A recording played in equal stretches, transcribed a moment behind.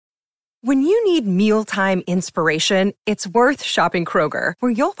When you need mealtime inspiration, it's worth shopping Kroger,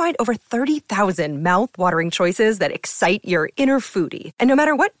 where you'll find over 30,000 mouth-watering choices that excite your inner foodie. And no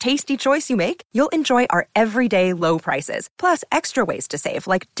matter what tasty choice you make, you'll enjoy our everyday low prices, plus extra ways to save,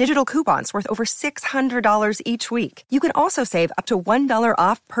 like digital coupons worth over $600 each week. You can also save up to $1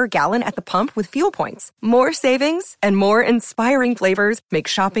 off per gallon at the pump with fuel points. More savings and more inspiring flavors make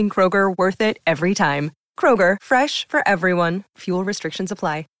shopping Kroger worth it every time. Kroger, fresh for everyone. Fuel restrictions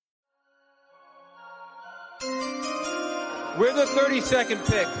apply. We're the 32nd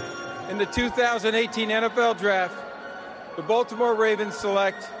pick in the 2018 NFL Draft. The Baltimore Ravens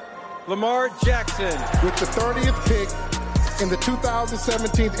select Lamar Jackson. With the 30th pick in the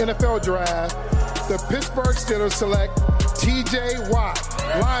 2017 NFL Draft, the Pittsburgh Steelers select T.J. Watt,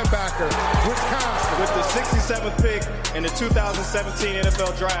 linebacker, Wisconsin. With the 67th pick in the 2017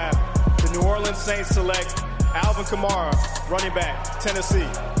 NFL Draft, the New Orleans Saints select Alvin Kamara, running back, Tennessee.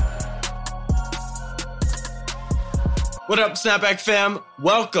 What up, Snapback fam?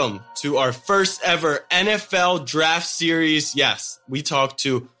 Welcome to our first ever NFL Draft Series. Yes, we talked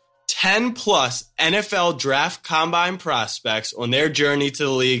to 10 plus NFL Draft Combine prospects on their journey to the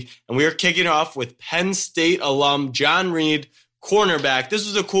league, and we are kicking off with Penn State alum John Reid, cornerback. This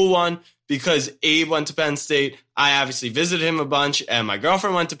was a cool one because Abe went to Penn State. I obviously visited him a bunch, and my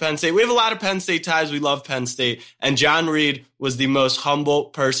girlfriend went to Penn State. We have a lot of Penn State ties. We love Penn State. And John Reid was the most humble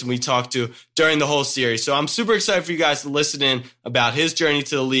person we talked to during the whole series. So I'm super excited for you guys to listen in about his journey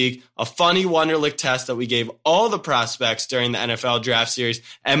to the league, a funny Wonderlic test that we gave all the prospects during the NFL Draft Series,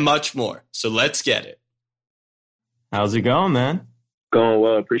 and much more. So let's get it. How's it going, man? Going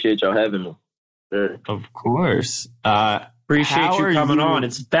well. Appreciate y'all having me. Sure. Of course. Appreciate you coming on.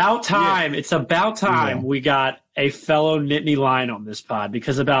 It's about time. Yeah. It's about time we got a fellow Nittany Lion on this pod,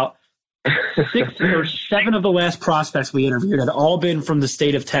 because about 6 or 7 of the last prospects we interviewed had all been from the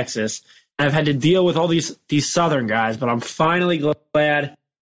state of Texas. And I've had to deal with all these Southern guys, but I'm finally glad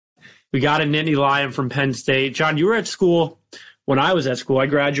we got a Nittany Lion from Penn State. John, you were at school when I was at school. I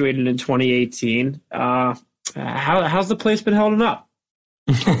graduated in 2018. How's the place been holding up?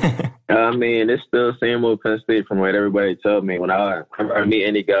 I mean, it's still same old Penn State from what everybody told me. When I meet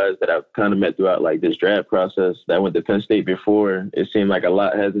any guys that I've kind of met throughout like this draft process that went to Penn State before, it seemed like a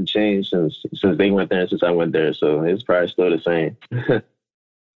lot hasn't changed since they went there and since I went there. So it's probably still the same.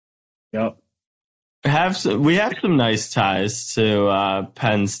 Yep. We have some nice ties to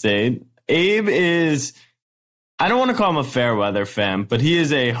Penn State. Abe is, I don't want to call him a fair weather fan, but he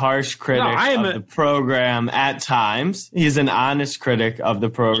is a harsh critic of the program at times. He's an honest critic of the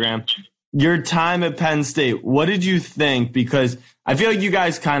program. Your time at Penn State, what did you think? Because I feel like you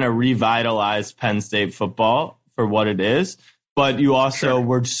guys kind of revitalized Penn State football for what it is, but you also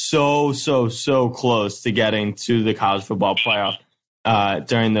were so close to getting to the college football playoff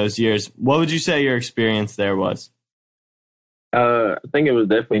during those years. What would you say your experience there was? I think it was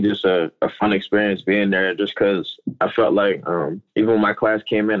definitely just a fun experience being there, just because I felt like even when my class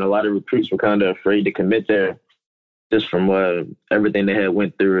came in, a lot of recruits were kind of afraid to commit there, just from everything they had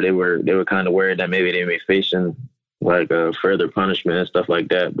went through. They were kind of worried that maybe they may be facing like further punishment and stuff like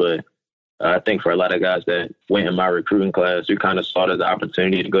that. But I think for a lot of guys that went in my recruiting class, we kind of saw it as an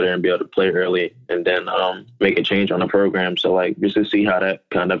opportunity to go there and be able to play early and then make a change on the program. So like just to see how that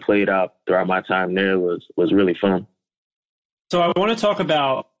kind of played out throughout my time there was really fun. So I want to talk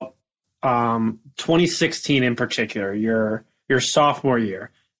about 2016 in particular, your sophomore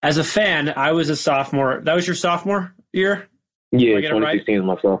year. As a fan, I was a sophomore. That was your sophomore year? Yeah, 2016 is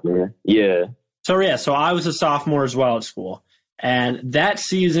my sophomore year. Yeah. So I was a sophomore as well at school. And that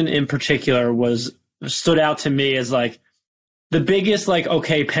season in particular stood out to me as like the biggest, like,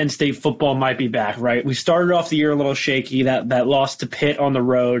 okay, Penn State football might be back, right? We started off the year a little shaky, that loss to Pitt on the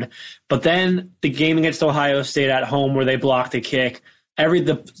road, but then the game against Ohio State at home where they blocked a kick,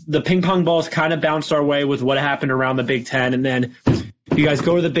 the ping pong balls kind of bounced our way with what happened around the Big Ten, and then you guys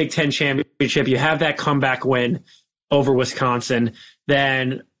go to the Big Ten championship, you have that comeback win over Wisconsin,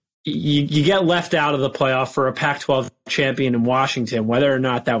 then you get left out of the playoff for a Pac-12 champion in Washington. Whether or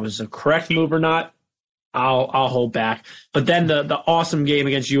not that was a correct move or not, I'll hold back. But then the awesome game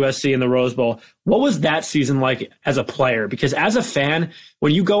against USC in the Rose Bowl, what was that season like as a player? Because as a fan,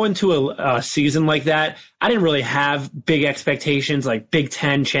 when you go into a season like that, I didn't really have big expectations, like Big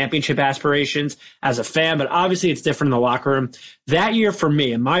Ten championship aspirations as a fan, but obviously it's different in the locker room. That year for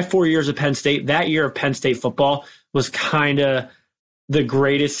me, in my 4 years of Penn State, that year of Penn State football was kind of the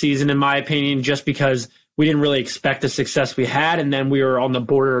greatest season in my opinion, just because we didn't really expect the success we had, and then we were on the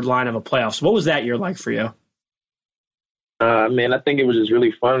borderline of a playoff. So what was that year like for you? I think it was just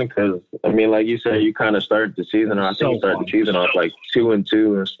really fun because, like you said, you kind of started the season. I think you started the season off like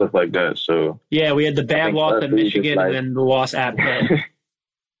 2-2 and stuff like that. So yeah, we had the bad loss at Michigan and then the loss at Pitt.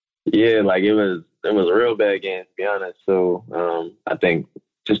 Yeah, like it was a real bad game, to be honest. So I think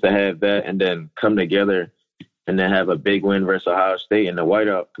just to have that and then come together and then have a big win versus Ohio State in the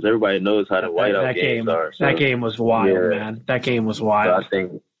whiteout, because everybody knows how the whiteout games are. So, that game was wild, man. That game was wild.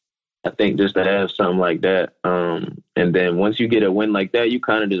 So I think just to have something like that, and then once you get a win like that, you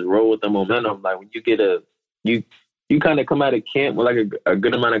kind of just roll with the momentum. Like when you get you kind of come out of camp with like a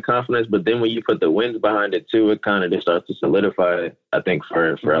good amount of confidence, but then when you put the wins behind it too, it kind of just starts to solidify it, I think,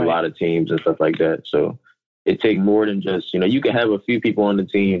 for a lot of teams and stuff like that. So it takes more than just, you can have a few people on the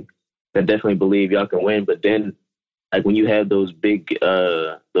team that definitely believe y'all can win, but then like when you have those big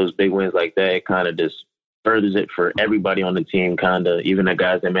wins like that, it kind of just furthers it for everybody on the team, kind of, even the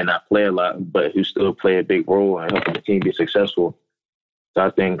guys that may not play a lot, but who still play a big role in helping the team be successful. So I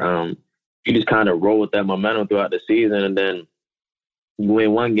think you just kind of roll with that momentum throughout the season, and then you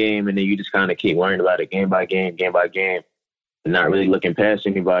win one game, and then you just kind of keep worrying about it game by game, and not really looking past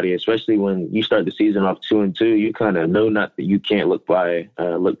anybody, especially when you start the season off 2-2. You kind of know that you can't look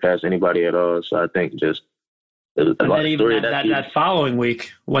past anybody at all. So I think just and then even that following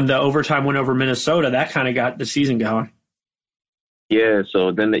week, when the overtime went over Minnesota, that kind of got the season going. Yeah,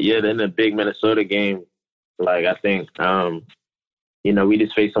 so then the big Minnesota game, like I think, we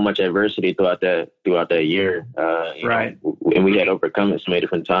just faced so much adversity throughout that year, right? And we had overcome it so many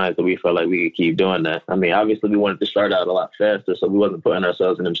different times that we felt like we could keep doing that. Obviously we wanted to start out a lot faster, so we wasn't putting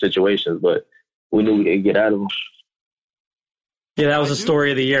ourselves in them situations, but we knew we could get out of them. Yeah, that was the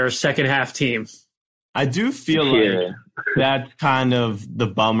story of the year, second half team. I do feel like that's kind of the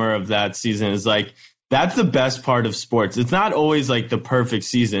bummer of that season is like, that's the best part of sports. It's not always like the perfect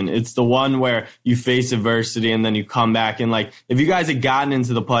season. It's the one where you face adversity and then you come back. And like, if you guys had gotten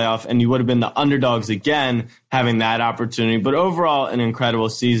into the playoff and you would have been the underdogs again, having that opportunity, but overall an incredible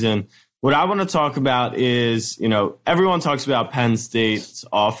season. What I want to talk about is, everyone talks about Penn State's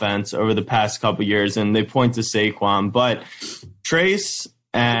offense over the past couple of years and they point to Saquon, but Trace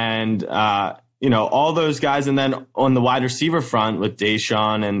and, all those guys. And then on the wide receiver front with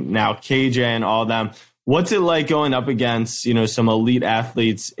Deshaun and now KJ and all them, what's it like going up against, some elite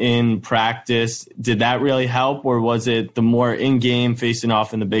athletes in practice? Did that really help, or was it the more in-game facing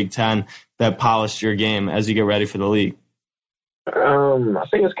off in the Big Ten that polished your game as you get ready for the league? I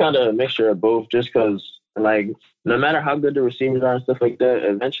think it's kind of a mixture of both, just because, like, no matter how good the receivers are and stuff like that,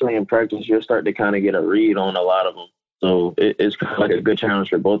 eventually in practice, you'll start to kind of get a read on a lot of them. So it's kind of like a good challenge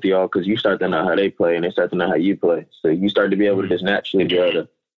for both of y'all, because you start to know how they play and they start to know how you play. So you start to be able to just naturally be able to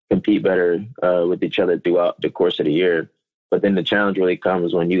compete better with each other throughout the course of the year. But then the challenge really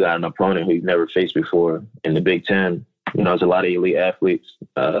comes when you got an opponent who you've never faced before. In the Big Ten, there's a lot of elite athletes.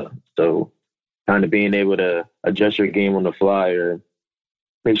 So kind of being able to adjust your game on the fly, or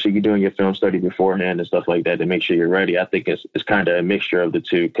make sure you're doing your film study beforehand and stuff like that to make sure you're ready. I think it's kind of a mixture of the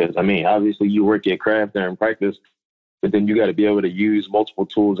two, because, obviously you work your craft there in practice, but then you got to be able to use multiple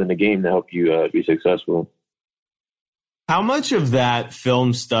tools in the game to help you be successful. How much of that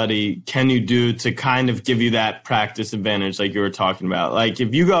film study can you do to kind of give you that practice advantage like you were talking about? Like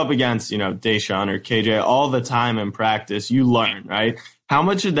if you go up against, Deshaun or KJ all the time in practice, you learn, right? How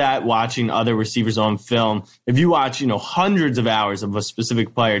much of that watching other receivers on film, if you watch, hundreds of hours of a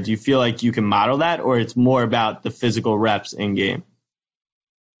specific player, do you feel like you can model that, or it's more about the physical reps in game?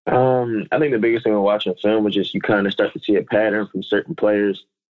 I think the biggest thing with watching film is just you kind of start to see a pattern from certain players.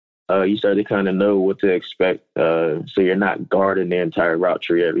 You start to kind of know what to expect, so you're not guarding the entire route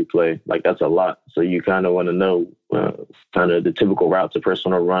tree every play. Like, that's a lot. So you kind of want to know kind of the typical routes a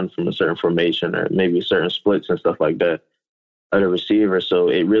person will run from a certain formation, or maybe certain splits and stuff like that of the receiver. So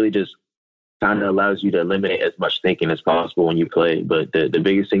it really just kind of allows you to eliminate as much thinking as possible when you play. But the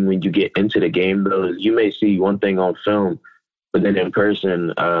biggest thing when you get into the game, though, is you may see one thing on film, but then in person,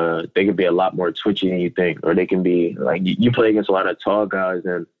 they can be a lot more twitchy than you think, or they can be like, you play against a lot of tall guys,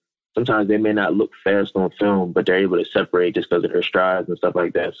 and sometimes they may not look fast on film, but they're able to separate just because of their strides and stuff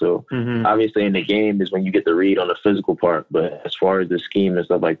like that. So obviously in the game is when you get the read on the physical part, but as far as the scheme and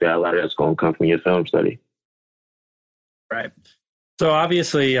stuff like that, a lot of that's going to come from your film study. Right. So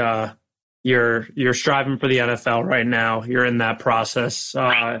obviously you're striving for the NFL right now. You're in that process.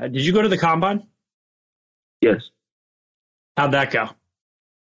 Did you go to the Combine? Yes. How'd that go?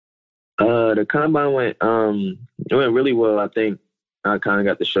 The Combine went really well. I think I kind of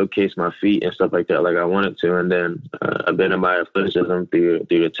got to showcase my feet and stuff like that, like I wanted to, and then a bit of my athleticism through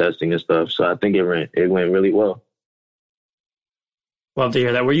the testing and stuff. So I think it went really well. Love to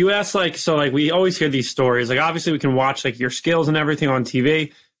hear that. Were you asked, we always hear these stories. Like, obviously we can watch your skills and everything on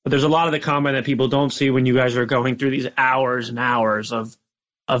TV, but there's a lot of the combine that people don't see when you guys are going through these hours and hours of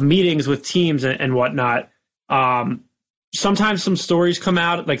meetings with teams and whatnot. Sometimes some stories come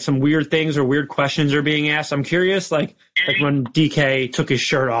out, like some weird things or weird questions are being asked. I'm curious, like when DK took his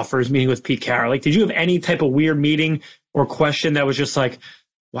shirt off for his meeting with Pete Carroll. Like, did you have any type of weird meeting or question that was just like,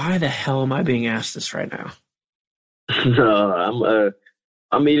 why the hell am I being asked this right now? No,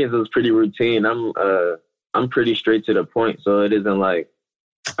 my meetings was pretty routine. I'm pretty straight to the point, so it isn't like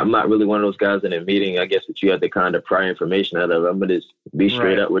I'm not really one of those guys in a meeting, I guess, that you have to kind of pry information out of. I'm gonna just be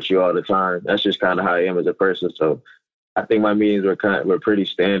straight up with you all the time. That's just kind of how I am as a person. So I think my meetings were pretty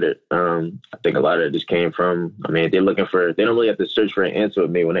standard. I think a lot of it just came from, they don't really have to search for an answer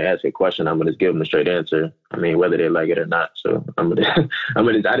with me. When they ask a question, I'm gonna just give them a straight answer. Whether they like it or not. So I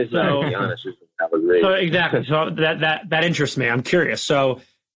just not be honest with them. That was great. So exactly. So that interests me. I'm curious. So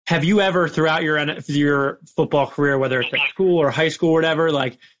have you ever throughout your football career, whether it's at school or high school or whatever,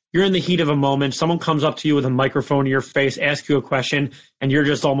 like you're in the heat of a moment, someone comes up to you with a microphone in your face, asks you a question, and you're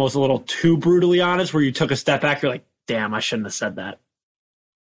just almost a little too brutally honest where you took a step back, you're like, damn, I shouldn't have said that.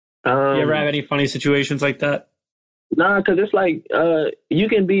 You ever have any funny situations like that? Nah, because it's like you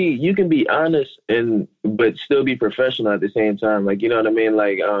can be honest but still be professional at the same time. Like, you know what I mean?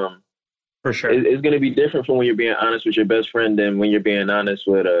 Like, for sure, it's going to be different from when you're being honest with your best friend than when you're being honest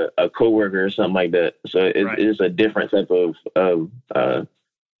with a coworker or something like that. So it's a different type of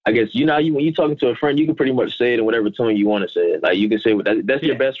I guess, when you're talking to a friend, you can pretty much say it in whatever tone you want to say it. Like, you can say that's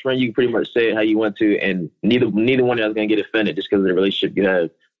your best friend. You can pretty much say it how you want to, and neither one of y'all is going to get offended just because of the relationship you have.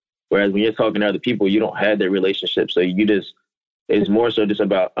 Whereas when you're talking to other people, you don't have that relationship. So it's more so just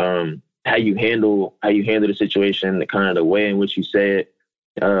about how you handle the situation, the kind of the way in which you say it,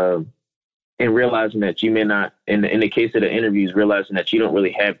 and realizing that you may not, in the case of the interviews, realizing that you don't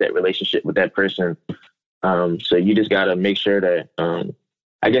really have that relationship with that person. So you just got to make sure that,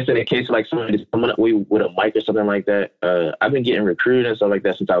 I guess in a case like someone just coming up with a mic or something like that, I've been getting recruited and stuff like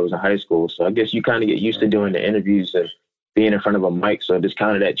that since I was in high school. So I guess you kind of get used to doing the interviews and being in front of a mic. So just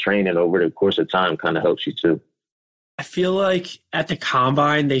kind of that training over the course of time kind of helps you too. I feel like at the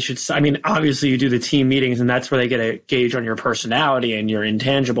combine, they should, obviously you do the team meetings and that's where they get a gauge on your personality and your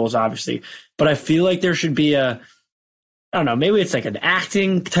intangibles, obviously. But I feel like there should be I don't know, maybe it's like an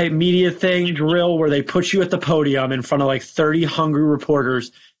acting type media thing, drill, where they put you at the podium in front of 30 hungry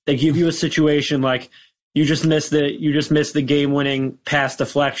reporters. They give you a situation like you just missed the game-winning pass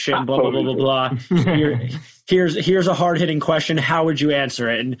deflection, blah, blah, blah, blah, blah. Here's a hard-hitting question. How would you answer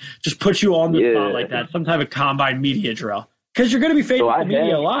it? And just put you on the spot like that, some type of combine media drill. Because you're going to be facing the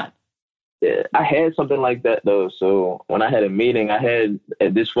media a lot. Yeah, I had something like that, though. So when I had a meeting,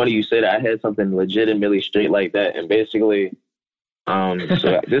 this funny you said, I had something legitimately straight like that. And basically,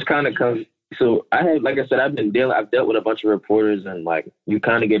 so this kind of comes, so I had, like I said, I've dealt with a bunch of reporters, and you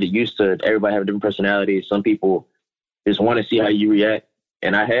kind of get used to everybody having different personalities. Some people just want to see how you react.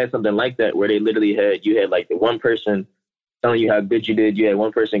 And I had something like that where they literally you had the one person telling you how good you did. You had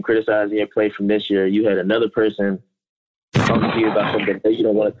one person criticizing your play from this year. You had another person talking to you about something that you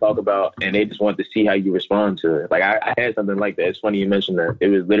don't want to talk about, and they just want to see how you respond to it. I had something like that. It's funny you mentioned that. It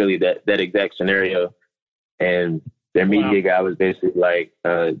was literally that exact scenario. And their media guy was basically like,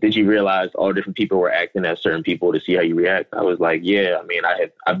 did you realize all different people were acting as certain people to see how you react? I was like, yeah,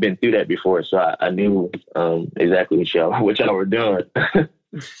 I've been through that before, so I knew exactly what y'all were doing.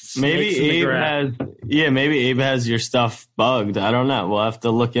 Maybe Abe has your stuff bugged. I don't know. We'll have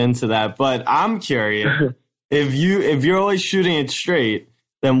to look into that. But I'm curious, if you're always shooting it straight,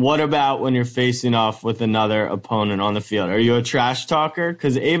 then what about when you're facing off with another opponent on the field? Are you a trash talker?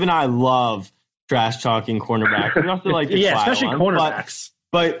 Because Abe and I love trash talking cornerbacks. We also like to especially cornerbacks.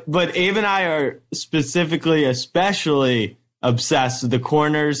 But Abe and I are especially obsessed with the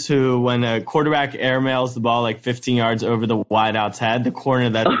corners who, when a quarterback airmails the ball 15 yards over the wideout's head, the corner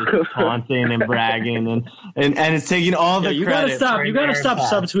that's just taunting and bragging and it's taking all the credit. You gotta stop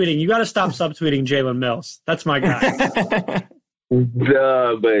subtweeting. You gotta stop subtweeting Jalen Mills. That's my guy.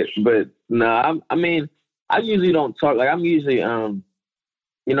 But no, I usually don't talk. I'm usually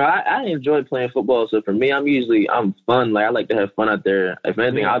I enjoy playing football. So for me, I'm fun. I like to have fun out there. If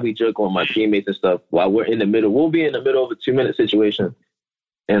anything, I'll be joking with my teammates and stuff while we're in the middle. We'll be in the middle of a 2-minute situation.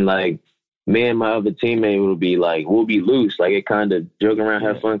 And me and my other teammate will be we'll be loose. It kind of joking around,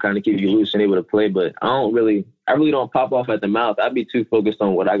 have fun, kind of keep you loose and able to play. But I really don't pop off at the mouth. I'd be too focused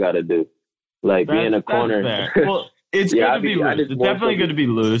on what I got to do. Being a corner. Well, it's good to be loose. It's definitely good to be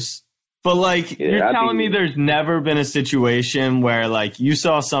loose. But you're telling me there's never been a situation where you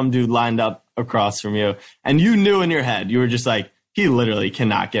saw some dude lined up across from you and you knew in your head, you were just he literally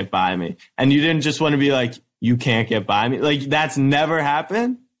cannot get by me. And you didn't just want to be like, you can't get by me? Like, that's never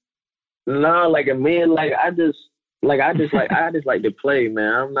happened? No, like, I just like to play,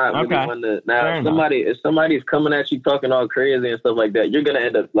 man. I'm not really one to. Now, if somebody's coming at you talking all crazy and stuff like that, you're gonna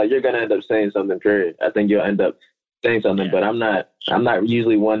end up saying something. Period. I think you'll end up saying something, but I'm not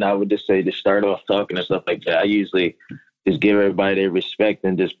usually one I would just say to start off talking and stuff like that. I usually just give everybody their respect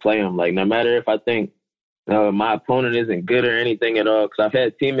and just play them. Like, no matter if I think my opponent isn't good or anything at all, because I've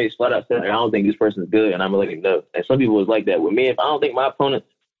had teammates flat out say, like, I don't think this person's good, and I'm gonna let it know. And some people was like that with me. If I don't think my opponent,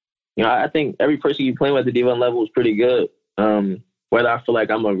 I think every person you play with at the D1 level is pretty good. Whether I feel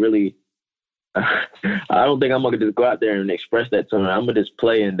like I'm a really, I don't think I'm gonna just go out there and express that to him. I'm gonna just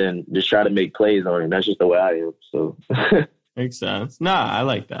play and then just try to make plays on him. That's just the way I am. So. Makes sense. Nah, I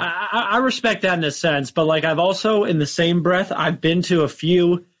like that. I respect that in a sense, but like I've also, in the same breath, I've been to a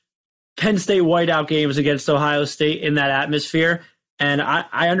few Penn State whiteout games against Ohio State in that atmosphere, and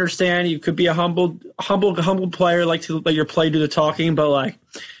I understand you could be a humble player, like to let your play do the talking, but like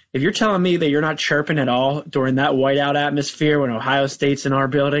if you're telling me that you're not chirping at all during that whiteout atmosphere when Ohio State's in our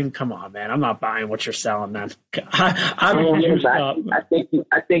building, come on, man, I'm not buying what you're selling, man. I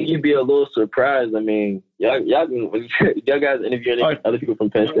think you'd be a little surprised. I mean, y'all guys interviewing other people from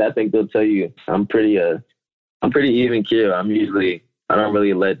Penn State, I think they'll tell you I'm pretty even keel. I don't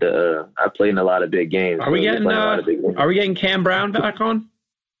really I play in a lot of big games. Are we getting Cam Brown back on?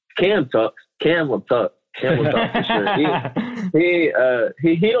 Cam talks. Cam will talk. Cam will talk for sure.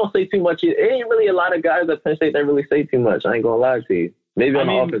 He don't say too much. It ain't really a lot of guys at Penn State that really say too much. I ain't gonna lie to you. Maybe on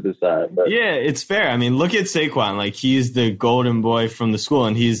the offensive side. But. Yeah, it's fair. I mean, look at Saquon. Like, he's the golden boy from the school,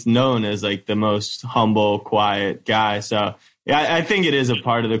 and he's known as like the most humble, quiet guy. So yeah, I think it is a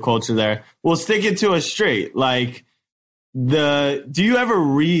part of the culture there. We'll stick it to a straight. Like, do you ever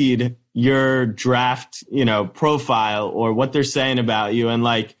read your draft, profile or what they're saying about you? And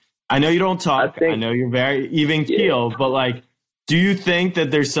like, I know you don't talk. I know you're very even keel, but like, do you think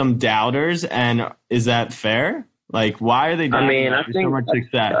that there's some doubters, and is that fair? Like, why are they doubting? I mean, I think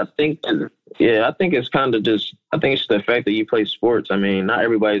it's kind of just, I think it's the fact that you play sports. I mean, not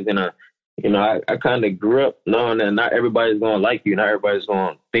everybody's gonna, I kind of grew up knowing that not everybody's gonna like you. Not everybody's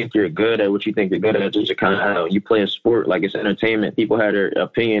gonna think you're good at what you think you're good at. Just kind of how you play a sport, like it's entertainment. People had their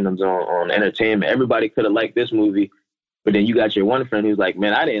opinions on entertainment. Everybody could have liked this movie, but then you got your one friend who's like,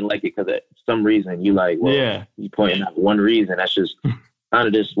 man, I didn't like it because of some reason. You like, well, you pointing out one reason. That's just kind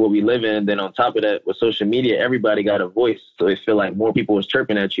of just what we live in. And then on top of that, with social media, everybody got a voice. So it feel like more people was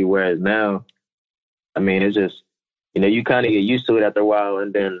chirping at you. Whereas now, I mean, it's just, you kind of get used to it after a while.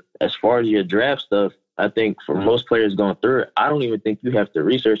 And then as far as your draft stuff, I think for most players going through it, I don't even think you have to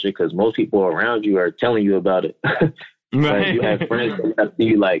research it because most people around you are telling you about it. Like, you have friends that have to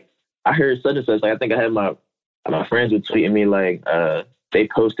be like, I heard such and such. Like, I think I had my friends were tweeting me like, they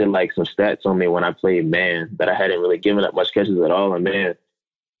posted like some stats on me when I played man that I hadn't really given up much catches at all in man.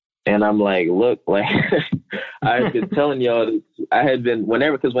 And I'm like, look, like I had been telling y'all,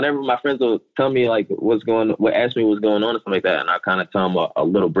 whenever my friends would tell me like ask me what's going on and stuff like that, and I kind of tell them a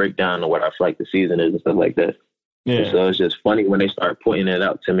little breakdown of what I feel like the season is and stuff like that. Yeah. And so it's just funny when they start pointing it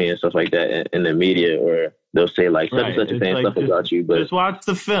out to me and stuff like that in the media, or they'll say like such and such and saying stuff about you, but just watch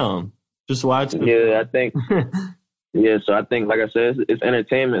the film. Just watch. I think. Yeah, so I think, like I said, it's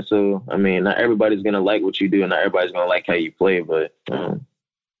entertainment. So I mean, not everybody's gonna like what you do, and not everybody's gonna like how you play. But I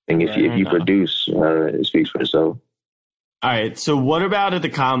think if you produce, it speaks for itself. All right. So what about at the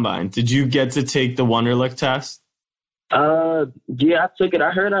combine? Did you get to take the Wonderlic test? Yeah, I took it.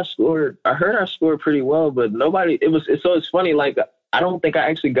 I heard I scored pretty well, but nobody. It's funny. Like, I don't think I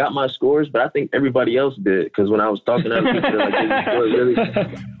actually got my scores, but I think everybody else did. Because when I was talking to other people, like, they scored really.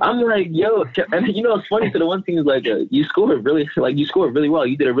 I'm like, yo, and it's funny. So the one thing is like, you scored really well.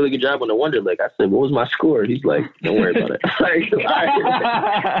 You did a really good job on the Wonderlic. I said, what was my score? He's like, don't worry about it.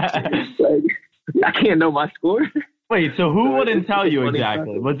 Like, I can't know my score. Wait, so who wouldn't tell you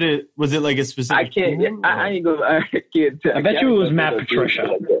exactly? Was it like a specific? I can't. I can't tell. I bet you it was Matt Patricia.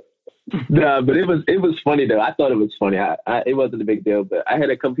 No, but it was funny though. I thought it was funny. It wasn't a big deal, but I had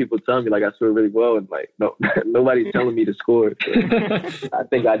a couple people telling me like I scored really well, and like no, nobody's telling me to score. So I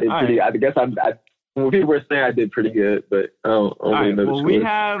think I did pretty. Right. I guess when people were saying I did pretty good, but I don't really know the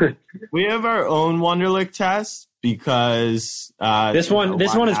score. we have our own Wonderlic test because this one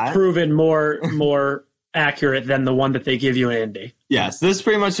is proven more accurate than the one that they give you in Indy. Yes, this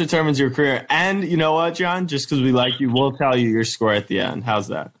pretty much determines your career. And you know what, John? Just because we like you, we'll tell you your score at the end. How's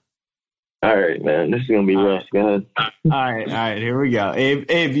that? All right, man. This is going to be rough. Go ahead. All right. Here we go.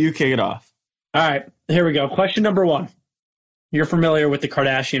 Abe, you kick it off. All right. Here we go. Question number 1. You're familiar with the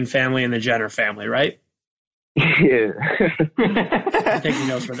Kardashian family and the Jenner family, right? Yeah. I'm taking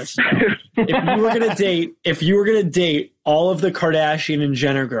notes for this. If you were gonna date all of the Kardashian and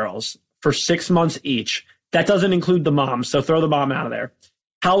Jenner girls for 6 months each, that doesn't include the mom, so throw the mom out of there.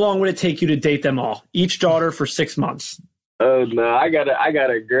 How long would it take you to date them all? Each daughter for 6 months. Oh no, I got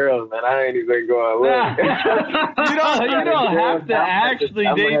a girl, man. I ain't even going to look. you don't have to actually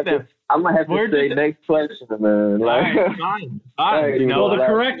date them. I'm gonna have to say next question, man. Like, all right, fine. The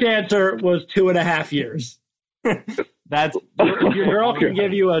correct answer was 2.5 years. That's if your girl can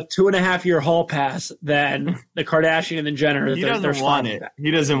give you a 2.5 year hall pass, then the Kardashian and Jenner. He doesn't want it. He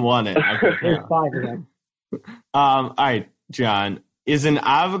doesn't want it. There's 5 of them. All right, John. Is an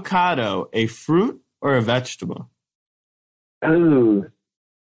avocado a fruit or a vegetable? Oh,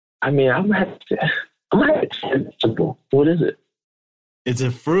 I mean, I'm gonna have to say vegetable. What is it? It's a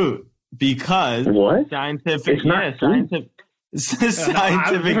fruit because what? Scientific. It's not scientific.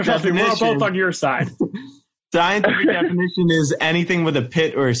 Scientific definition. We're both on your side. Scientific definition is anything with a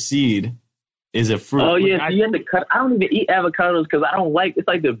pit or a seed is a fruit. Oh yeah, so you have to cut. I don't even eat avocados because I don't like. It's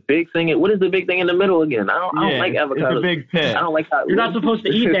like the big thing. What is the big thing in the middle again? I don't like avocados. It's a big pit. I don't like how you're not supposed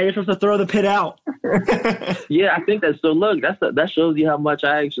to eat that. You're supposed to throw the pit out. Yeah, I think that's so. Look, that shows you how much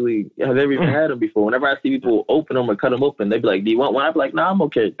I actually have ever even had them before. Whenever I see people open them or cut them open, they be like, "Do you want one?" I be like, "No, I'm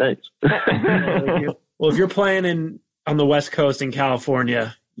okay, thanks." Well, if you're playing on the West Coast in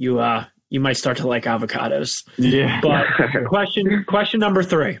California, you might start to like avocados. Yeah. But question number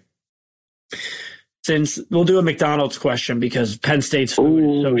 3. Since we'll do a McDonald's question because Penn State's food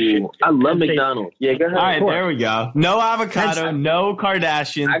is so shit. I love McDonald's. Yeah, go ahead. All right, there we go. No avocado, no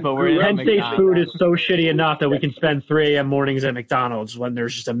Kardashians, but we're in Penn State's food is so shitty enough that we can spend 3 a.m. mornings at McDonald's when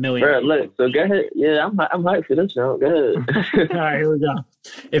there's just a million. Bro, look, so go ahead. Yeah, I'm hyped for this now. Go ahead. All right, here we go.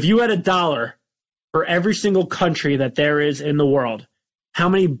 If you had $1 for every single country that there is in the world, how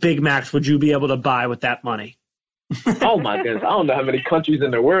many Big Macs would you be able to buy with that money? Oh my goodness! I don't know how many countries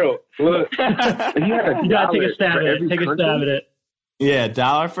in the world. Look, you gotta take a stab at it. Take a stab at it. Yeah,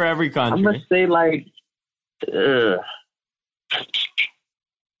 $1 for every country. I'm gonna say like.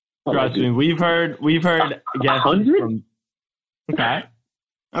 Trust me, we've heard. 100. Okay.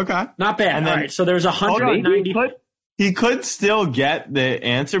 Not bad. And then, all right, so there's 190. He could still get the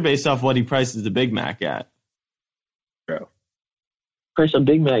answer based off what he prices the Big Mac at. Bro, price a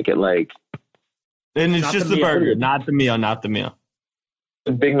Big Mac at like. And it's just the burger, not the meal,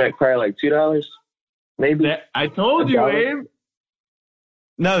 The Big Mac probably like $2, maybe. I told you, Abe.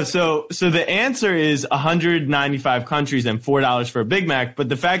 No, so the answer is 195 countries and $4 for a Big Mac. But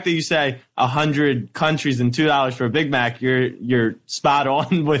the fact that you say 100 countries and $2 for a Big Mac, you're spot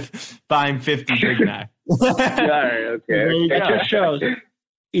on with buying 50 Big Macs. All right, okay. That just shows,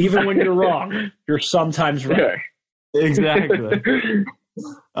 even when you're wrong, you're sometimes right. Exactly.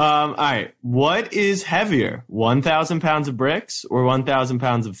 All right. What is heavier, 1,000 pounds of bricks or 1,000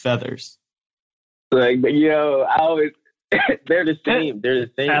 pounds of feathers? Like, yo, I always they're the same. They're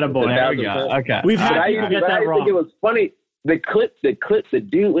the same. Attaboy. There we go. Okay. We've had people get that wrong. I think it was funny. The clip. The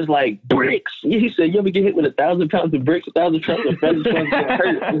dude was like bricks. He said, "You ever get hit with 1,000 pounds of bricks, 1,000 pounds of feathers?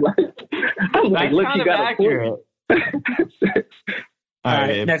 I was like, look, you got a point." All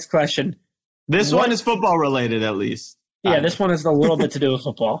right. Next question. This one is football related, at least. Yeah, this one has a little bit to do with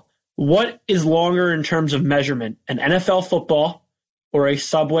football. What is longer in terms of measurement, an NFL football or a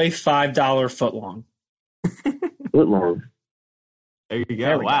Subway $5 footlong? Footlong. There you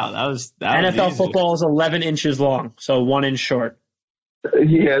go. Wow, that was NFL easy. Football is 11 inches long, so 1 inch short.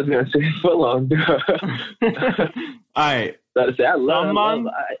 Yeah, I was gonna say footlong. All right.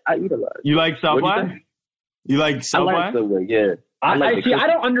 I eat a lot. You like Subway? You like Subway? I like Subway. Yeah. I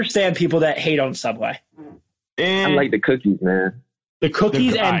don't understand people that hate on Subway. I like the cookies, man. The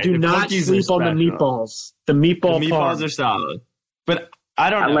cookies, and do not sleep on the meatballs. The meatballs are solid. But I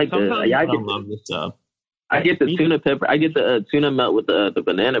don't know. I like I love this stuff. I get the tuna pepper. I get the tuna melt with the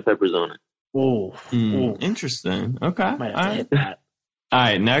banana peppers on it. Oh, interesting. Okay. Might have to hit that. All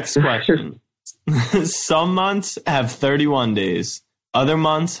right, next question. Some months have 31 days. Other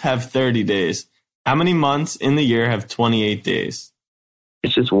months have 30 days. How many months in the year have 28 days?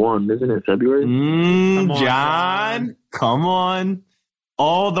 It's just one, isn't it? February? John, come on.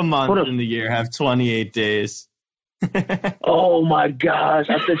 All the months in the year have 28 days. Oh, my gosh.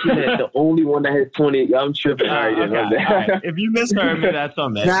 I thought you meant the only one that has 20. I'm tripping. All right. If you misheard me, that's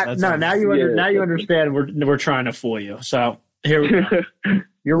on me. Now you understand we're trying to fool you. So here we go.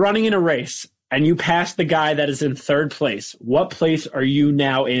 You're running in a race, and you pass the guy that is in third place. What place are you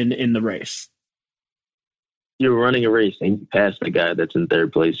now in the race? You're running a race and you pass the guy that's in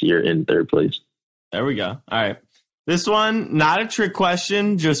third place. You're in third place. There we go. All right. This one, not a trick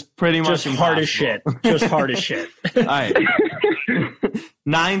question, just pretty much just hard as shit. Just hard as shit. All right.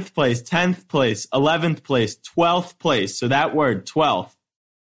 9th place, 10th place, 11th place, 12th place. So that word, 12th.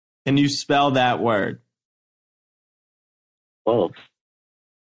 Can you spell that word? Oh.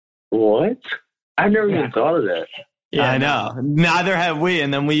 What? I never even thought of that. Yeah, I know. Neither have we.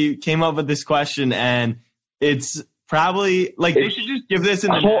 And then we came up with this question, and it's probably like they should just give this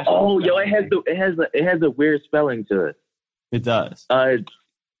in the it has a weird spelling to it. It does.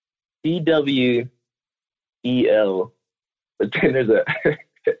 CWEL. But then there's a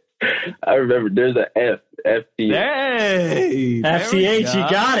I remember there's a FT. Hey, FCH, you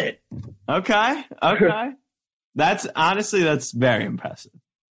got it. Okay. That's very impressive.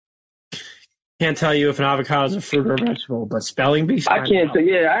 Can't tell you if an avocado is a fruit or a vegetable, but spelling bee. I can't say.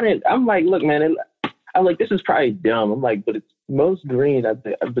 Yeah, I didn't. I'm like, look, man. I'm like, this is probably dumb. I'm like, but it's most green.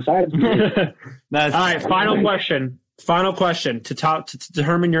 Besides. All right. Final question. To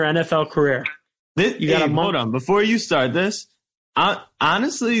determine your NFL career. Hold on. Before you start this,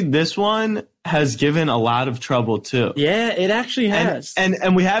 honestly, this one has given a lot of trouble too. Yeah, it actually has.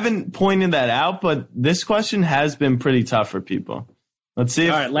 And we haven't pointed that out, but this question has been pretty tough for people. Let's see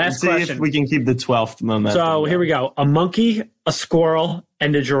if we can keep the 12th momentum. So here we go. A monkey, a squirrel,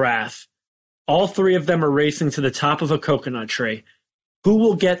 and a giraffe. All three of them are racing to the top of a coconut tree. Who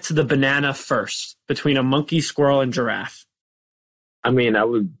will get to the banana first between a monkey, squirrel, and giraffe? I mean, I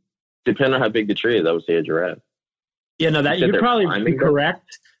would depend on how big the tree is. I would say a giraffe. Yeah, no, you'd probably be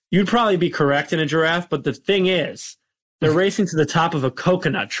correct. You'd probably be correct in a giraffe, but the thing is, they're racing to the top of a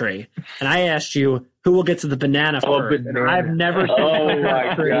coconut tree. And I asked you, who will get to the banana first? Banana. I've never seen a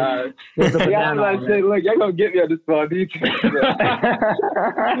coconut tree with a banana on it. Look, y'all gonna get me on this spot.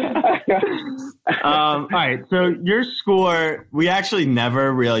 All right, so your score, we actually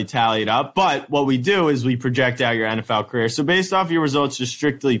never really tallied up, but what we do is we project out your NFL career. So based off your results, just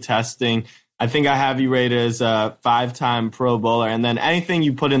strictly testing, I think I have you rated as a 5-time Pro Bowler, and then anything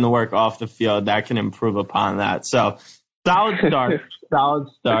you put in the work off the field, that can improve upon that. So solid start. That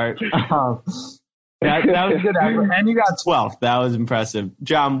was good. And you got 12th. That was impressive.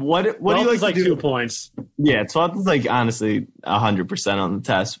 John, what do you like to do? 2 points. Yeah, 12th is like honestly 100% on the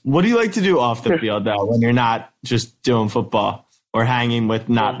test. What do you like to do off the field, though, when you're not just doing football or hanging with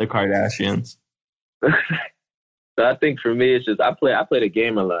not the Kardashians? So I think for me, it's just I play the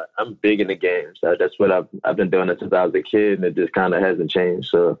game a lot. I'm big in the game. So that's what I've been doing it since I was a kid, and it just kind of hasn't changed.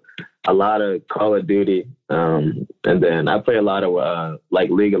 So a lot of Call of Duty, and then I play a lot of like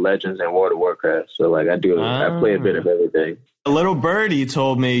League of Legends and World of Warcraft. So like I play a bit of everything. A little birdie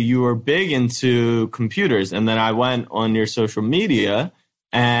told me you were big into computers, and then I went on your social media,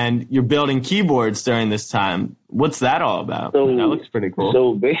 and you're building keyboards during this time. What's that all about? So, that looks pretty cool.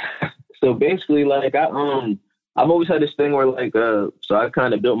 So basically, like I've always had this thing where like, so I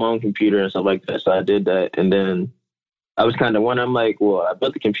kind of built my own computer and stuff like that. So I did that. And then I was kind of wondering, I'm like, well, I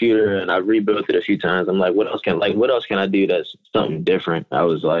built the computer and I rebuilt it a few times. I'm like, what else can I do that's something different? I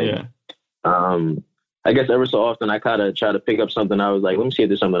was like, I guess every so often I kind of try to pick up something. I was like, let me see if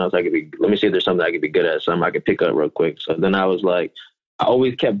there's something else let me see if there's something I could be good at, something I could pick up real quick. So then I was like, I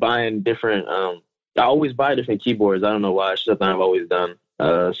always kept buying different, I always buy different keyboards. I don't know why. It's something I've always done.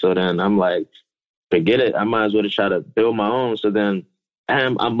 So then I'm like, forget it. I might as well try to build my own. So then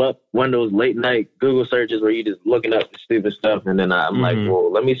I'm up one of those late night Google searches where you just looking up stupid stuff. And then I'm like, well,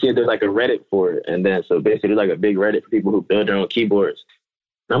 let me see if there's like a Reddit for it. And then so basically there's like a big Reddit for people who build their own keyboards.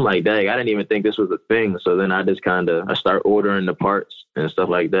 And I'm like, dang, I didn't even think this was a thing. So then I just I start ordering the parts and stuff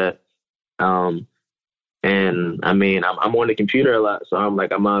like that. And I mean, I'm on the computer a lot, so I'm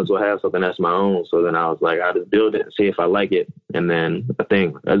like, I might as well have something that's my own. So then I was like, I'll just build it and see if I like it. And then I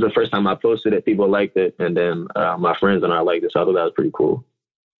think that's the first time I posted it, people liked it. And then my friends and I liked it, so I thought that was pretty cool.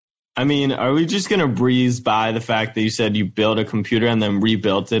 I mean, are we just going to breeze by the fact that you said you built a computer and then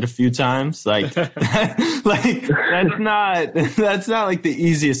rebuilt it a few times? Like, like that's not like the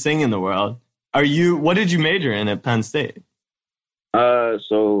easiest thing in the world. What did you major in at Penn State?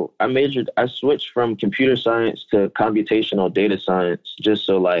 So I switched from computer science to computational data science just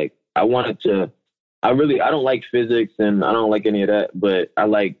so like I don't like physics and I don't like any of that, but I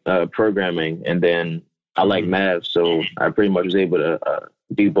like programming and then I like math. So I pretty much was able to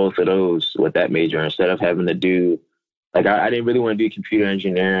do both of those with that major instead of having to do like I didn't really want to do computer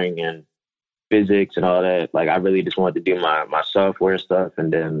engineering and physics and all that. Like I really just wanted to do my software stuff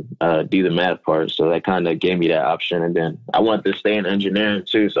and then do the math part. So that kind of gave me that option. And then I wanted to stay in engineering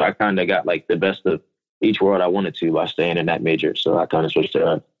too. So I kind of got like the best of each world I wanted to by staying in that major. So I kind of switched it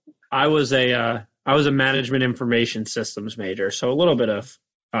up. I was a management information systems major. So a little bit of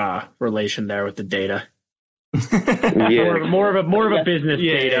relation there with the data. Yeah, more of a business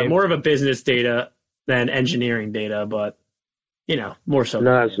data, more of a business data than engineering data, but more so.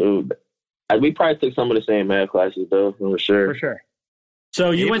 No, so we probably took some of the same math classes though, for sure. For sure.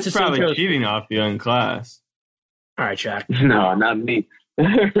 So you went to St. probably cheating off you in class. All right, Jack. No, not me.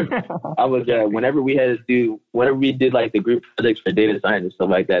 I was whenever we did like the group projects for data science and stuff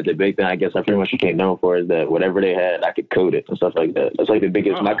like that, the big thing I guess I pretty much became known for is that whatever they had, I could code it and stuff like that. That's like the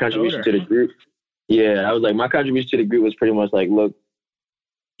biggest my contribution to the group. Yeah, I was like my contribution to the group was pretty much like, look,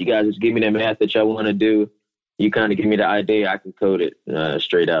 you guys just give me the math that y'all want to do. You kind of give me the idea, I can code it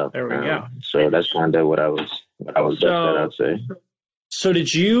straight out. There we go. So that's kind of what I was best at, I'd say. So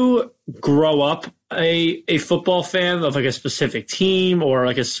did you grow up a football fan of like a specific team or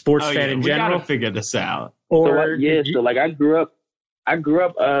like a sports fan in general? We gotta figure this out. So like I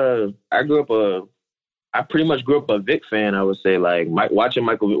pretty much grew up a Vic fan. I would say like watching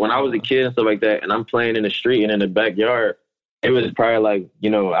Michael Vick when I was a kid and stuff like that, and I'm playing in the street and in the backyard. It was probably like,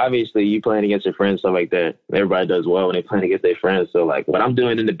 obviously you playing against your friends, stuff like that. Everybody does well when they playing against their friends. So like what I'm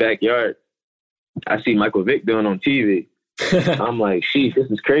doing in the backyard, I see Michael Vick doing on TV. I'm like, sheesh, this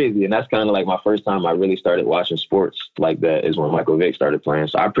is crazy. And that's kind of like my first time I really started watching sports like that is when Michael Vick started playing.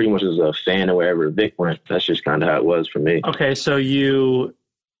 So I pretty much was a fan of wherever Vick went. That's just kind of how it was for me. Okay, so you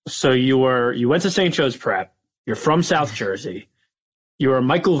went to St. Joe's Prep. You're from South Jersey. You're a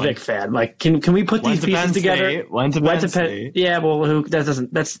Michael Vick fan. Like, can we put these pieces together? Went to Penn State. Yeah, well,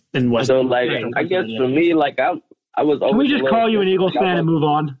 that's in West. So like, I guess for me, like I was. Can we just call you an Eagles fan and move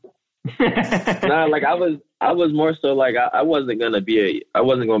on? Nah, like I was more so like I wasn't gonna be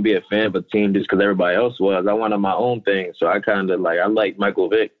a fan of a team just because everybody else was. I wanted my own thing, so I kind of like I liked Michael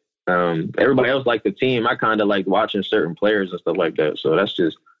Vick. Everybody else liked the team. I kind of liked watching certain players and stuff like that. So that's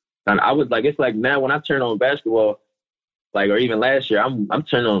just, and I was like, it's like now when I turn on basketball, like or even last year, I'm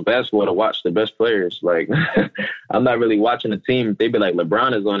turning on basketball to watch the best players. Like I'm not really watching the team. They'd be like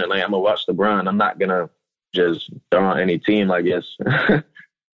LeBron is on it, like I'm gonna watch LeBron. I'm not gonna just throw on any team, I guess.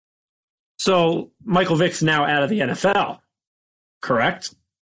 So Michael Vick's now out of the NFL, correct?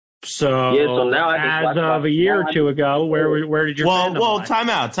 So, yeah, so now as of a year or two ago, where did your fandom lie? Time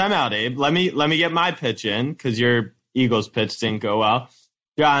out, Abe. Let me get my pitch in because your Eagles pitch didn't go well.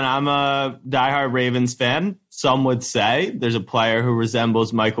 John, I'm a diehard Ravens fan. Some would say there's a player who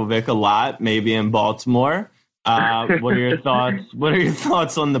resembles Michael Vick a lot, maybe in Baltimore. What are your thoughts? What are your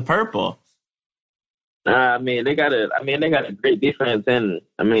thoughts on the purple? I mean, they got a great defense, and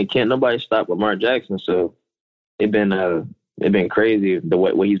I mean, can't nobody stop Lamar Jackson. So they've been crazy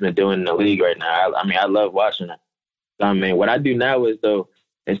what he's been doing in the league right now. I mean, I love watching it. I mean, what I do now is though,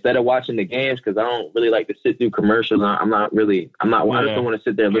 instead of watching the games, because I don't really like to sit through commercials. I just don't want to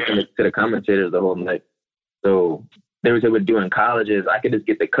sit there listening to the commentators the whole night. So they were doing colleges. I could just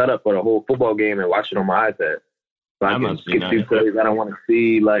get the cut up for the whole football game and watch it on my iPad. So I can skip through plays I don't want to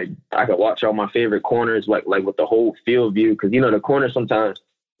see. Like I could watch all my favorite corners, like with the whole field view. Because the corners sometimes,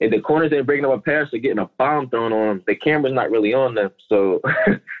 if the corners ain't breaking up a pass or getting a bomb thrown on them, the camera's not really on them. So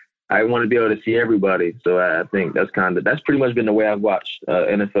I want to be able to see everybody. So I think that's pretty much been the way I've watched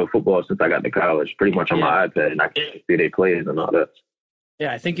NFL football since I got to college. Pretty much on my iPad, and I can see their plays and all that.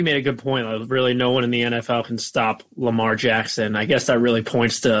 Yeah, I think you made a good point. Really, no one in the NFL can stop Lamar Jackson. I guess that really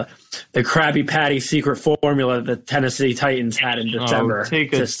points to the Krabby Patty secret formula that the Tennessee Titans had in December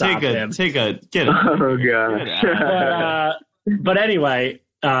to stop him. Get it. Oh, God. But anyway,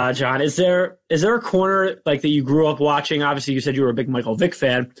 John, is there a corner like that you grew up watching? Obviously, you said you were a big Michael Vick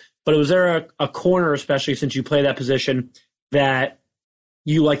fan, but was there a corner, especially since you play that position, that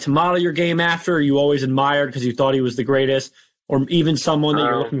you like to model your game after, or you always admired because you thought he was the greatest? Or even someone that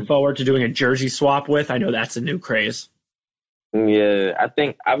you're looking forward to doing a jersey swap with? I know that's a new craze. Yeah, I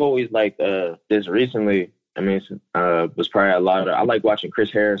think I've always liked this recently. I mean, was probably I like watching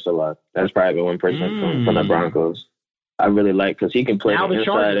Chris Harris a lot. That's probably one person from the Broncos. I really like because he can play now the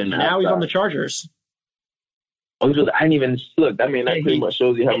inside and now he's on the Chargers. I didn't even look. I mean, that pretty much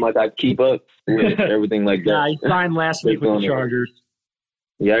shows you how much I keep up with everything like that. Yeah, he signed last week with the Chargers.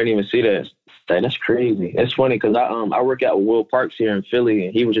 Yeah, I didn't even see that. That's crazy. It's funny because I work out with Will Parks here in Philly,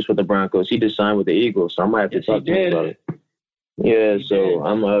 and he was just with the Broncos. He just signed with the Eagles, so I might have to talk to him about it. Yeah, so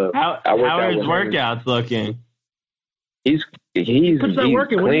I'm how are his workouts looking? He's clean.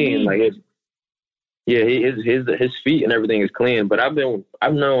 Like his feet and everything is clean. But I've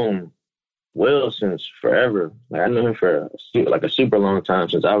known Will since forever. Like I knew him for a super long time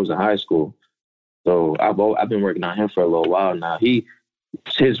since I was in high school. So I've been working on him for a little while now.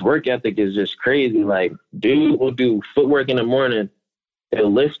 His work ethic is just crazy. Like, dude will do footwork in the morning.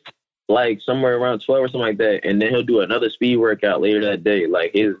 He'll lift like somewhere around 12 or something like that, and then he'll do another speed workout later that day.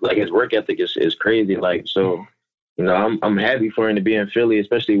 Like his work ethic is crazy. Like, so, you know, I'm happy for him to be in Philly,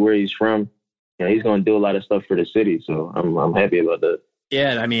 especially where he's from. You know, he's going to do a lot of stuff for the city, so I'm happy about that.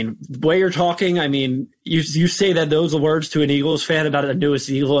 Yeah, I mean, the way you're talking, I mean, you say that those words to an Eagles fan about the newest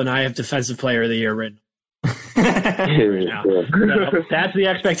Eagle, and I have Defensive Player of the Year written. So that's the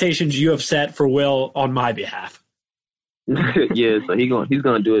expectations you have set for Will on my behalf. Yeah, so he's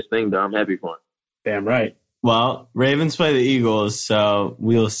gonna do his thing, though. I'm happy for him. Damn right. Well, Ravens play the Eagles, so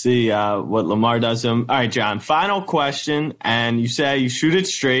we'll see what Lamar does to them. All right, John, final question, and you say you shoot it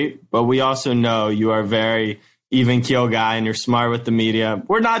straight, but we also know you are a very even-keel guy and you're smart with the media.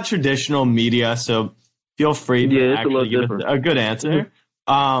 We're not traditional media, so feel free to actually give us a good answer.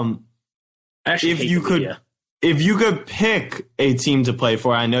 If you could pick a team to play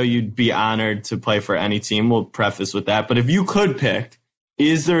for, I know you'd be honored to play for any team. We'll preface with that. But if you could pick,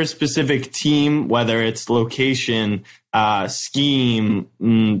 is there a specific team, whether it's location, scheme,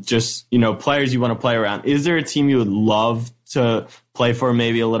 just, you know, players you want to play around? Is there a team you would love to play for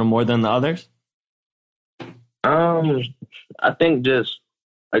maybe a little more than the others? I think just,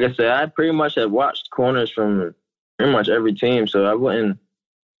 like I said, I pretty much have watched corners from pretty much every team. So I wouldn't,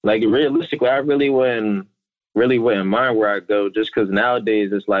 like, realistically, I really wouldn't mind where I go, just because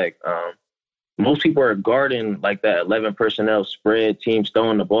nowadays it's like most people are guarding like that 11 personnel spread, teams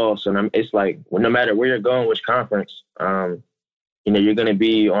throwing the ball. So it's like, no matter where you're going, which conference, you know, you're going to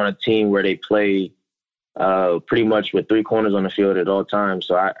be on a team where they play pretty much with three corners on the field at all times.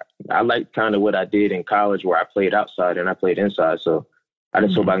 So I like kind of what I did in college, where I played outside and I played inside. So I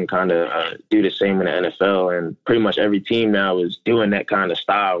just hope I can kind of do the same in the NFL. And pretty much every team now is doing that kind of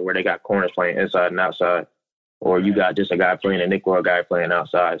style where they got corners playing inside and outside, or you got just a guy playing a nickel or a guy playing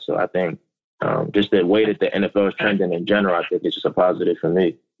outside. So I think just the way that the NFL is trending in general, I think it's just a positive for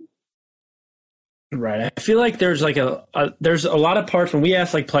me. Right. I feel like there's like there's a lot of parts when we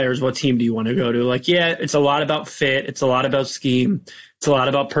ask like players, what team do you want to go to? Like, yeah, it's a lot about fit. It's a lot about scheme. It's a lot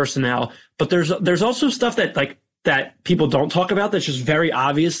about personnel. But there's also stuff that people don't talk about that's just very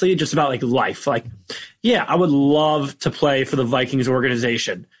obviously just about like life. Like, yeah, I would love to play for the Vikings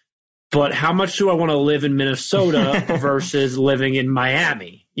organization, but how much do I want to live in Minnesota versus living in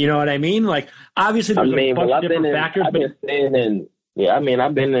Miami? You know what I mean? Like, obviously there's a bunch of different factors. I've been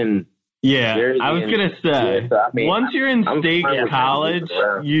in Yeah, I was gonna say, once you're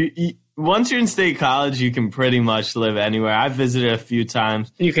in state college, you can pretty much live anywhere. I've visited a few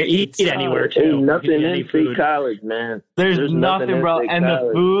times. You can eat anywhere too. There's nothing in state college, man. There's nothing, bro. And the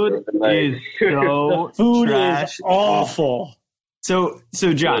food is so the food trash. is awful. So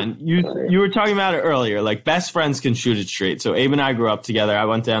John, you were talking about it earlier. Like, best friends can shoot it straight. So Abe and I grew up together. I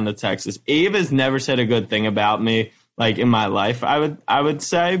went down to Texas. Abe has never said a good thing about me, like, in my life, I would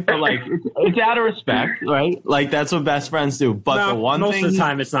say, but like it's out of respect, right? Like, that's what best friends do. But most of the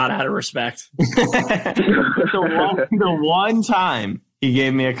time it's not out of respect. The one time he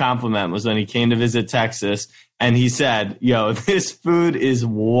gave me a compliment was when he came to visit Texas, and he said, "Yo, this food is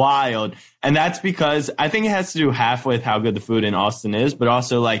wild." And that's because I think it has to do half with how good the food in Austin is, but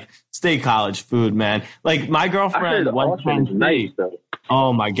also like state college food, man. Like, my girlfriend went to Penn State.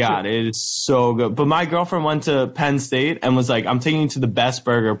 Oh my God, it is so good. But my girlfriend went to Penn State and was like, "I'm taking you to the best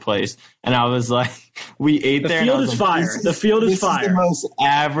burger place." And I was like, we ate there. The field is fire. The field is fire. This is the most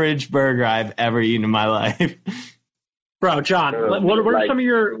average burger I've ever eaten in my life. Bro, John, what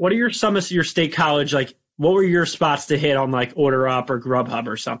are some of your state college, like, what were your spots to hit on, like, Order Up or Grubhub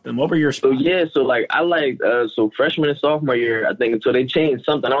or something? What were your spots? So freshman and sophomore year, I think, until they changed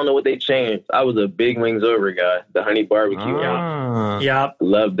something. I don't know what they changed. I was a big Wings Over guy, the honey barbecue. Yeah.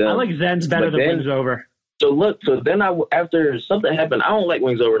 Love them. I like Zen's better than Wings Over. So then after something happened, I don't like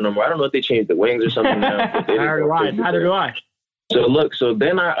Wings Over no more. I don't know if they changed the wings or something now. Neither do I. So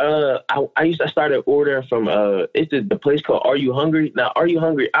then I started ordering from it's the place called Are You Hungry? Now, Are You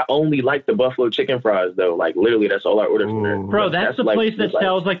Hungry? I only like the buffalo chicken fries though. Like, literally, that's all I ordered from there. Bro, that's the place that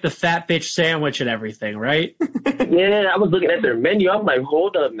sells like the fat bitch sandwich and everything, right? Yeah, I was looking at their menu. I'm like,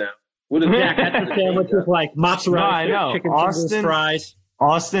 hold up now. What is that? That's the sandwich with like mozzarella, chicken fries.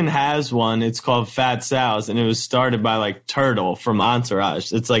 Austin has one. It's called Fat Sal's, and it was started by like Turtle from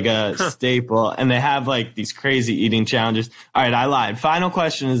Entourage. It's like a staple, and they have like these crazy eating challenges. All right, I lied. Final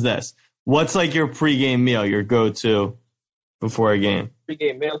question is this: what's like your pregame meal, your go-to before a game?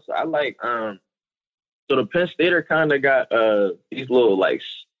 Pregame meal, so I like so the Penn Stater kind of got these little like,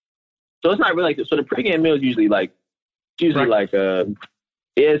 so it's not really like, so the pregame meal is usually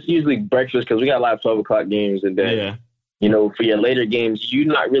it's usually breakfast because we got a lot of 12 o'clock games, and then for your later games, you're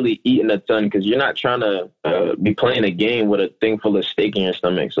not really eating a ton because you're not trying to be playing a game with a thing full of steak in your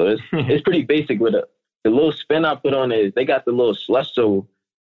stomach. So it's pretty basic with it. The little spin I put on is they got the little slush. So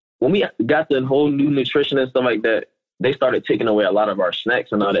when we got the whole new nutrition and stuff like that, they started taking away a lot of our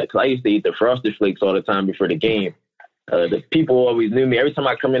snacks and all that. Because I used to eat the Frosted Flakes all the time before the game. The people always knew me. Every time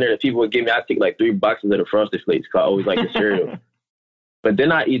I come in there, the people would give me, I'd take like 3 boxes of the Frosted Flakes because I always like the cereal. But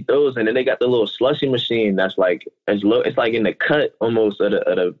then I eat those, and then they got the little slushy machine that's like, it's like in the cut almost of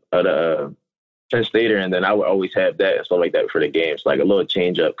the Penn Stater, and then I would always have that and stuff like that for the games, like a little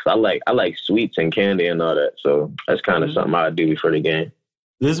change up. Because I like sweets and candy and all that, so that's kind of something I would do before the game.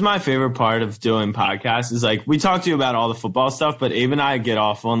 This is my favorite part of doing podcasts is like we talk to you about all the football stuff, but Abe and I get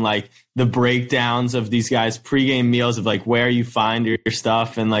off on like the breakdowns of these guys' pregame meals of like where you find your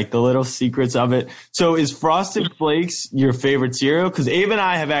stuff and like the little secrets of it. So is Frosted Flakes your favorite cereal? Because Abe and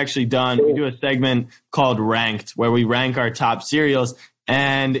I have actually we do a segment called Ranked where we rank our top cereals,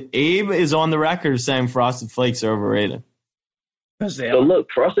 and Abe is on the record saying Frosted Flakes are overrated. So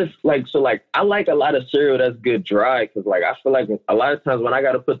look, Frosted, I like a lot of cereal that's good dry because, like, I feel like a lot of times when I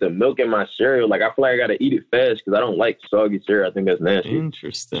got to put the milk in my cereal, like, I feel like I got to eat it fast because I don't like soggy cereal. I think that's nasty.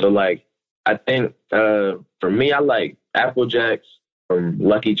 Interesting. So, like, I think for me, I like Apple Jacks from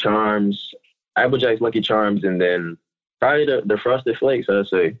Lucky Charms, and then probably the Frosted Flakes, I'd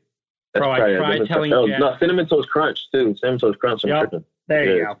say. That's no, Cinnamon Toast Crunch, too. Cinnamon Toast Crunch.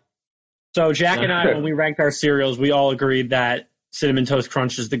 There you go. So Jack and I, when we ranked our cereals, we all agreed that Cinnamon Toast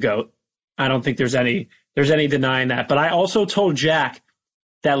Crunch is the GOAT. I don't think there's any denying that. But I also told Jack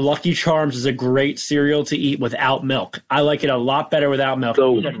that Lucky Charms is a great cereal to eat without milk. I like it a lot better without milk.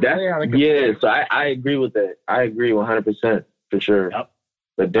 So so I agree with that. I agree 100% for sure. Yep.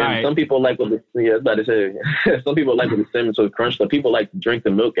 But then some people like some people like with the Cinnamon Toast Crunch. Some people like to drink the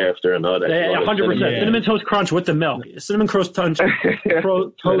milk after and all that. 100%. Cinnamon Toast Crunch with the milk. Cinnamon Toast Crunch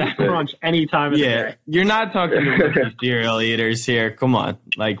any time of the day. You're not talking to rookie cereal eaters here. Come on.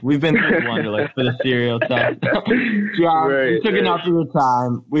 Like, we've been through Wonderlic for the cereal stuff. John, you took enough of your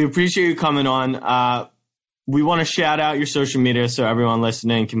time. We appreciate you coming on. We want to shout out your social media so everyone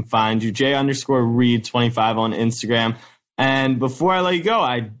listening can find you. J_Reed25 on Instagram. And before I let you go,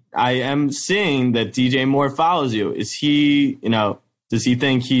 I am seeing that DJ Moore follows you. Is he, does he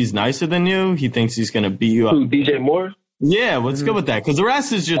think he's nicer than you? He thinks he's going to beat you up. Who, DJ Moore? Yeah, what's good with that? Because the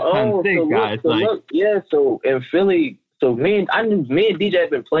rest is just Penn State guys. So in Philly, me and DJ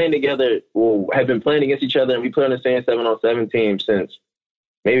have been playing together, have been playing against each other, and we play on the same 7-on-7 team since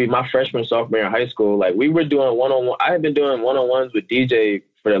maybe my freshman, sophomore year in high school. Like, we were doing one-on-one. I had been doing one-on-ones with DJ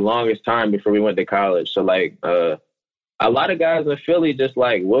for the longest time before we went to college. So, like, a lot of guys in Philly, just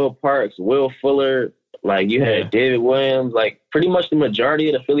like Will Parks, Will Fuller, like you had David Williams, like pretty much the majority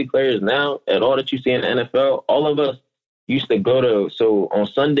of the Philly players now, and all that you see in the NFL, all of us used to go to, so on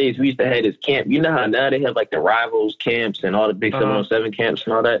Sundays, we used to have this camp. You know how now they have like the Rivals camps and all the big 7-on-7 camps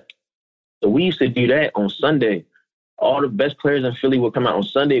and all that? So we used to do that on Sunday. All the best players in Philly would come out on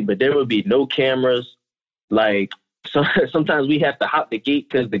Sunday, but there would be no cameras. Like, sometimes we have to hop the gate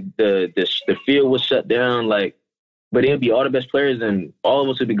because the field was shut down, like, but it would be all the best players, and all of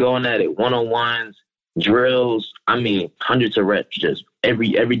us would be going at it, one-on-ones, drills. I mean, hundreds of reps just every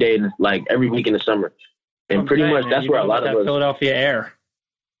day, like every week in the summer. And pretty much that's where a lot of us. Philadelphia air.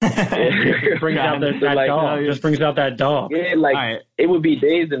 brings out that dog. Just brings out that dog. Yeah, like it would be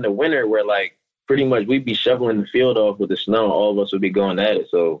days in the winter where like pretty much we'd be shoveling the field off with the snow. All of us would be going at it.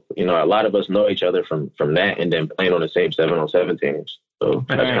 So, a lot of us know each other from that, and then playing on the same 7-on-7 teams. So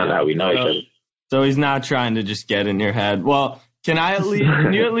that's kind of how we know each other. So he's not trying to just get in your head. Well, can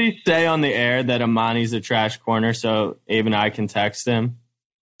you at least say on the air that Amani's a trash corner so Abe and I can text him?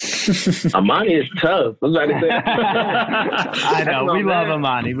 Amani is tough. I was about to say. I know. We love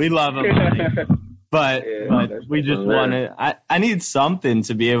Amani. But we just want to – I need something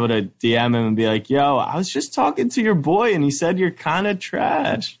to be able to DM him and be like, yo, I was just talking to your boy and he said you're kind of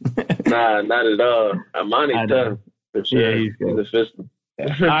trash. Nah, not at all. Amani's tough. For sure. Yeah, he's a system.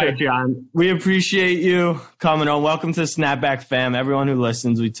 All right, John. We appreciate you coming on. Welcome to Snapback Fam. Everyone who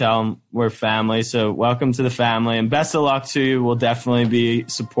listens, we tell them we're family. So welcome to the family, and best of luck to you. We'll definitely be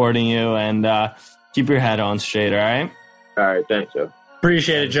supporting you, and keep your head on straight, all right? All right, thanks, Joe.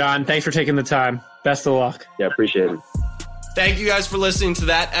 Appreciate it, John. Thanks for taking the time. Best of luck. Yeah, appreciate it. Thank you guys for listening to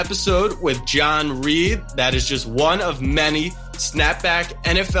that episode with John Reed. That is just one of many Snapback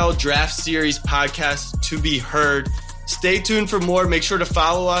NFL Draft Series podcasts to be heard. Stay tuned for more. Make sure to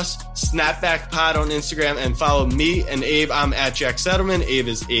follow us, Snapback Pod on Instagram, and follow me and Abe. I'm at Jack Settleman. Abe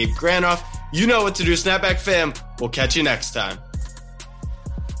is Abe Granoff. You know what to do, Snapback fam. We'll catch you next time.